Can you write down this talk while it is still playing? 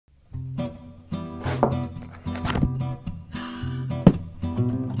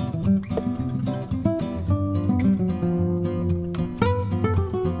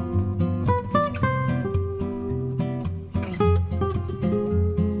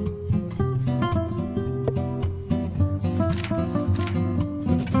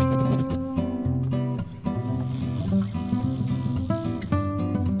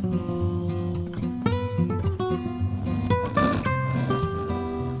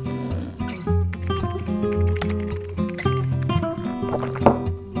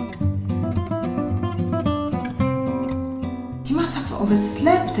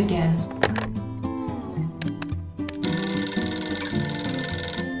overslept again.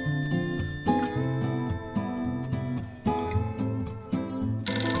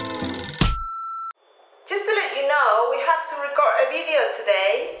 Just to let you know, we have to record a video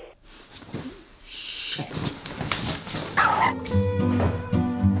today.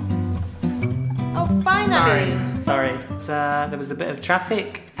 Oh, finally! Sorry. There was a bit of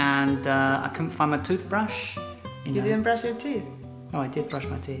traffic and I couldn't find my toothbrush. You didn't brush your teeth? Oh, I did brush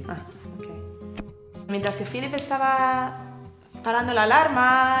my teeth. Ah, okay. Mientras que Philip estaba parando la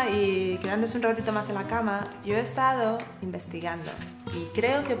alarma y quedándose un ratito más en la cama, yo he estado investigando y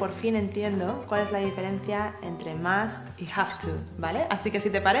creo que por fin entiendo cuál es la diferencia entre must y have to, ¿vale? Así que si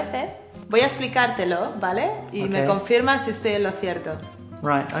te parece, voy a explicártelo, ¿vale? Y me confirmas si estoy en lo cierto.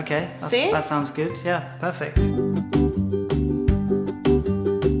 Right, okay. ¿Sí? That sounds good. Yeah, perfect.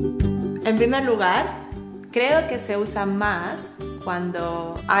 En primer lugar, creo que se usa must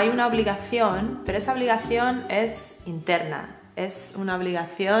cuando hay una obligación, pero esa obligación es interna. Es una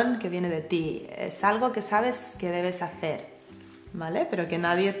obligación que viene de ti. Es algo que sabes que debes hacer, ¿vale? Pero que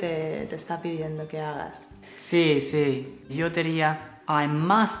nadie te está pidiendo que hagas. Sí. Yo diría, I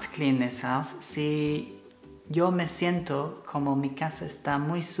must clean this house si yo me siento como mi casa está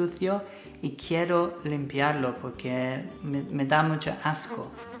muy sucio y quiero limpiarlo porque me da mucho asco.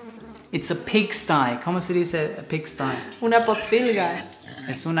 It's a pigsty. ¿Cómo se dice a pigsty? Una pocilga.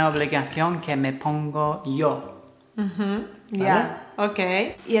 Es una obligación que me pongo yo. Ya, ok.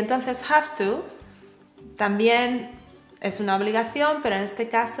 Y entonces have to también es una obligación, pero en este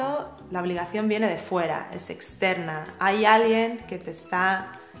caso la obligación viene de fuera, es externa. Hay alguien que te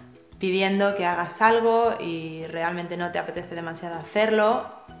está pidiendo que hagas algo y realmente no te apetece demasiado hacerlo,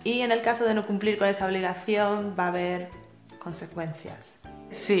 y en el caso de no cumplir con esa obligación va a haber consecuencias.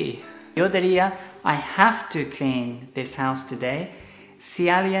 Sí, yo diría I have to clean this house today si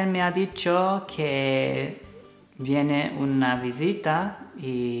alguien me ha dicho que viene una visita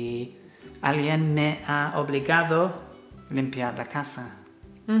y alguien me ha obligado a limpiar la casa.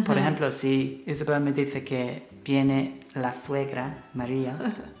 Por ejemplo, si Isabel me dice que viene la suegra, María.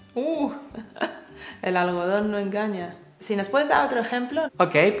 El algodón no engaña. Si nos puedes dar otro ejemplo.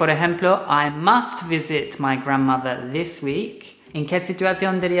 Ok, por ejemplo, I must visit my grandmother this week. ¿En qué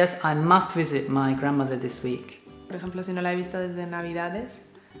situación dirías I must visit my grandmother this week? Por ejemplo, si no la he visto desde Navidades,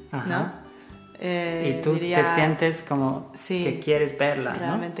 ¿no? Y tú te sientes como que quieres verla,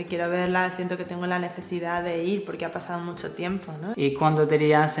 realmente quiero verla, siento que tengo la necesidad de ir porque ha pasado mucho tiempo, ¿no? ¿Y cuando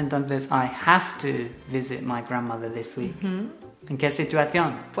dirías entonces I have to visit my grandmother this week? ¿En qué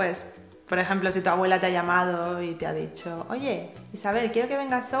situación? Pues, por ejemplo, si tu abuela te ha llamado y te ha dicho, oye, Isabel, quiero que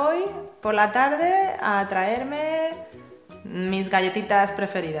vengas hoy por la tarde a traerme mis galletitas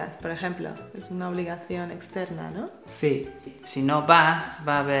preferidas, por ejemplo. Es una obligación externa, ¿no? Sí. Si no vas,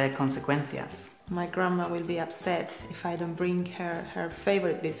 va a haber consecuencias. My grandma will be upset if I don't bring her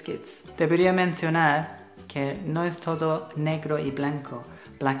favorite biscuits. Debería mencionar que no es todo negro y blanco,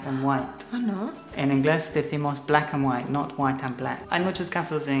 black and white. Ah, ¿no? En inglés decimos black and white, not white and black. Hay muchos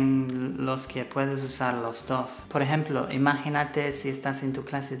casos en los que puedes usar los dos. Por ejemplo, imagínate si estás en tu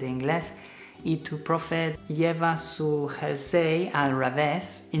clase de inglés y tu profe lleva su jersey al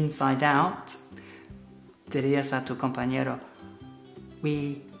revés, inside out. Dirías a tu compañero,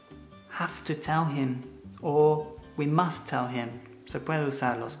 we have to tell him, or we must tell him. Se puede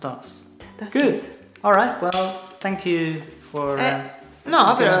usar los dos. That's Good. it. All right. Well, thank you for.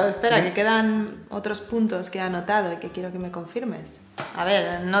 No, pero espera, que quedan otros puntos que he anotado y que quiero que me confirmes. A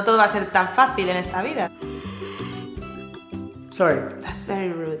ver, no todo va a ser tan fácil en esta vida. Sorry. That's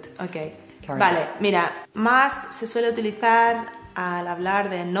very rude. Okay. Vale, mira, must se suele utilizar al hablar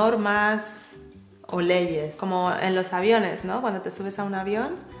de normas o leyes, como en los aviones, ¿no? Cuando te subes a un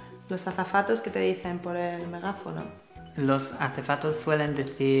avión, los azafatos que te dicen por el megáfono. Los azafatos suelen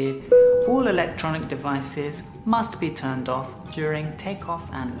decir, all electronic devices must be turned off during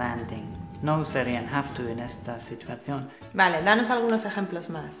takeoff and landing. No usarían have to en esta situación. Vale, danos algunos ejemplos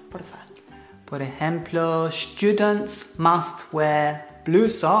más, por favor. Por ejemplo, students must wear blue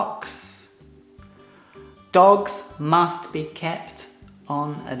socks. Dogs must be kept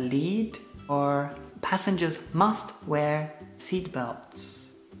on a lead, or passengers must wear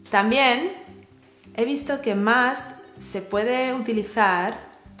seatbelts. También he visto que must se puede utilizar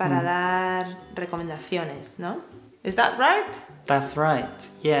para dar recomendaciones, ¿no? Is that right? That's right,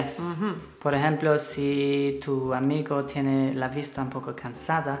 yes. Por ejemplo, si tu amigo tiene la vista un poco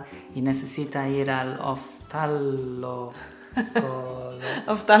cansada y necesita ir al oftalmólogo.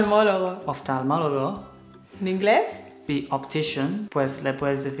 ¿En inglés? The optician, pues le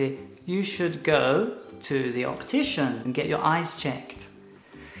puedes decir, you should go to the optician and get your eyes checked.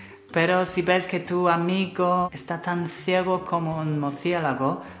 Pero si ves que tu amigo está tan ciego como un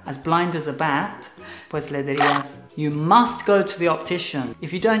murciélago, as blind as a bat, pues le dirías, you must go to the optician.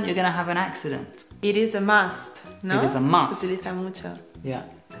 If you don't, you're going to have an accident. It is a must, ¿no? It is a must. Se utiliza mucho. Yeah.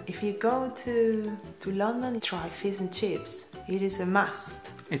 If you go to London, try fish and chips. It is a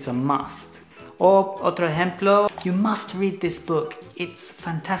must. It's a must. O otro ejemplo, you must read this book. It's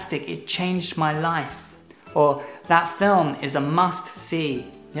fantastic. It changed my life. Or that film is a must see.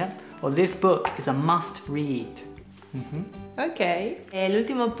 Yeah? Or this book is a must read. Ok. El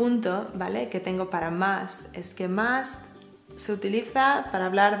último punto, ¿vale? Que tengo para must es que must se utiliza para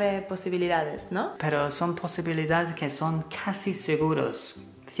hablar de posibilidades, ¿no? Pero son posibilidades que son casi seguros,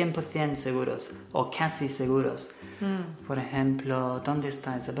 100% seguros o casi seguros. Por ejemplo, ¿dónde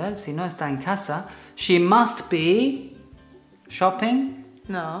está Isabel? Si no está en casa, she must be shopping.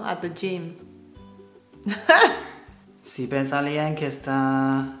 No, at the gym. Si ves a alguien que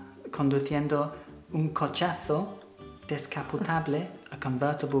está conduciendo un cochazo descapotable, a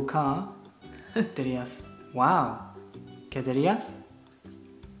convertible car, dirías, wow. ¿Qué dirías?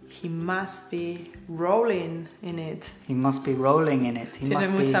 He must be rolling in it. He must be rolling in it. Tiene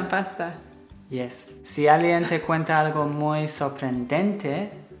mucha pasta. Yes. Si alguien te cuenta algo muy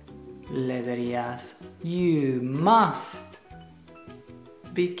sorprendente, le dirías, you must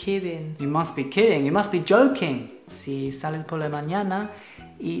be kidding. You must be kidding. You must be joking. Si sales por la mañana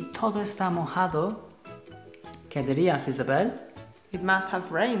y todo está mojado, ¿qué dirías, Isabel? It must have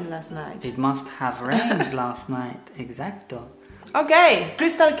rained last night. It must have rained last night. Exacto. Ok,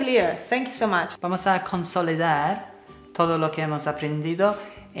 crystal clear. Thank you so much. Vamos a consolidar todo lo que hemos aprendido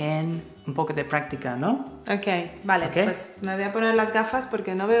en un poco de práctica, ¿no? Ok, vale. Okay. Pues me voy a poner las gafas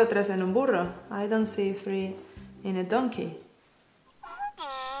porque no veo 3 en un burro. I don't see 3 in a donkey.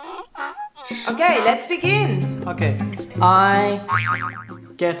 Okay, let's begin. Okay. I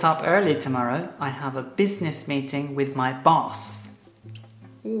get up early tomorrow. I have a business meeting with my boss.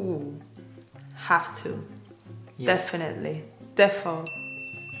 Ooh, have to. Yes. Definitely. Defo.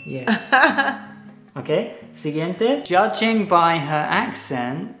 Yes. Okay. Siguiente. Judging by her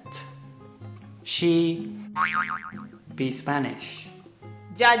accent, she be Spanish.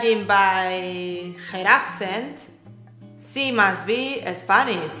 Judging by her accent, she must be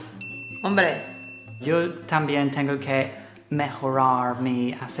Spanish. Hombre. Yo también tengo que mejorar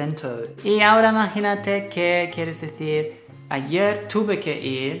mi acento. Y ahora imagínate que quieres decir, ayer tuve que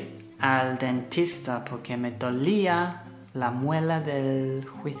ir al dentista porque me dolía la muela del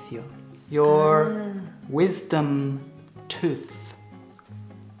juicio. Your wisdom tooth.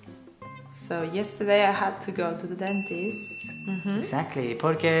 So yesterday I had to go to the dentist. Exactly,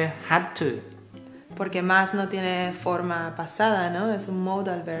 porque had to. Porque más no tiene forma pasada, ¿no? Es un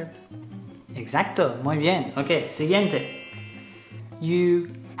modal verb. Exacto, muy bien. Ok, siguiente. You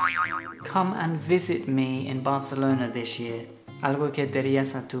come and visit me in Barcelona this year. ¿Algo que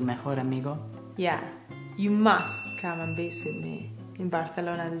dirías a tu mejor amigo? Yeah, you must come and visit me in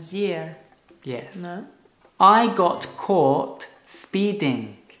Barcelona this year. Yes. ¿No? I got caught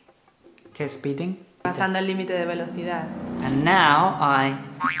speeding. ¿Qué es speeding? Pasando el límite de velocidad. And now I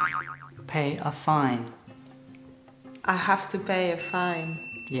pay a fine. I have to pay a fine.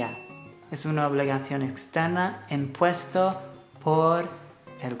 Yeah. Es una obligación externa impuesto por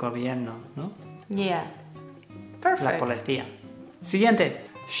el gobierno, ¿no? Yeah. Perfect. La policía. Siguiente.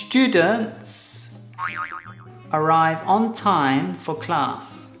 Students arrive on time for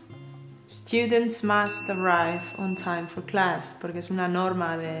class. Students must arrive on time for class, porque es una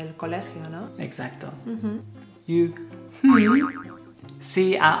norma del colegio, ¿no? Exacto. You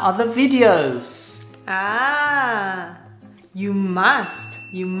see our other videos. Ah, you must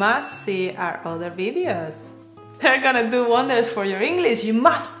see our other videos. They're gonna do wonders for your English. You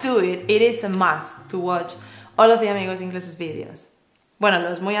must do it. It is a must to watch all of the Amigos Ingleses videos. Bueno,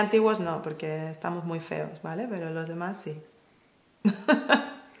 los muy antiguos no, porque estamos muy feos, ¿vale? Pero los demás sí.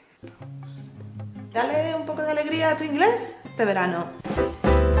 Dale un poco de alegría a tu inglés este verano.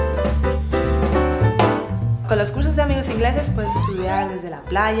 Con los cursos de Amigos Ingleses puedes estudiar desde la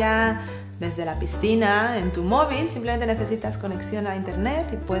playa, desde la piscina, en tu móvil. Simplemente necesitas conexión a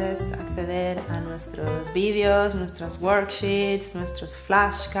internet y puedes acceder a nuestros vídeos, nuestros worksheets, nuestros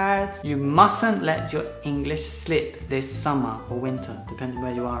flashcards. You mustn't let your English slip this summer or winter, depending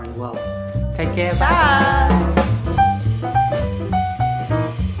where you are in the world. Take care. Bye!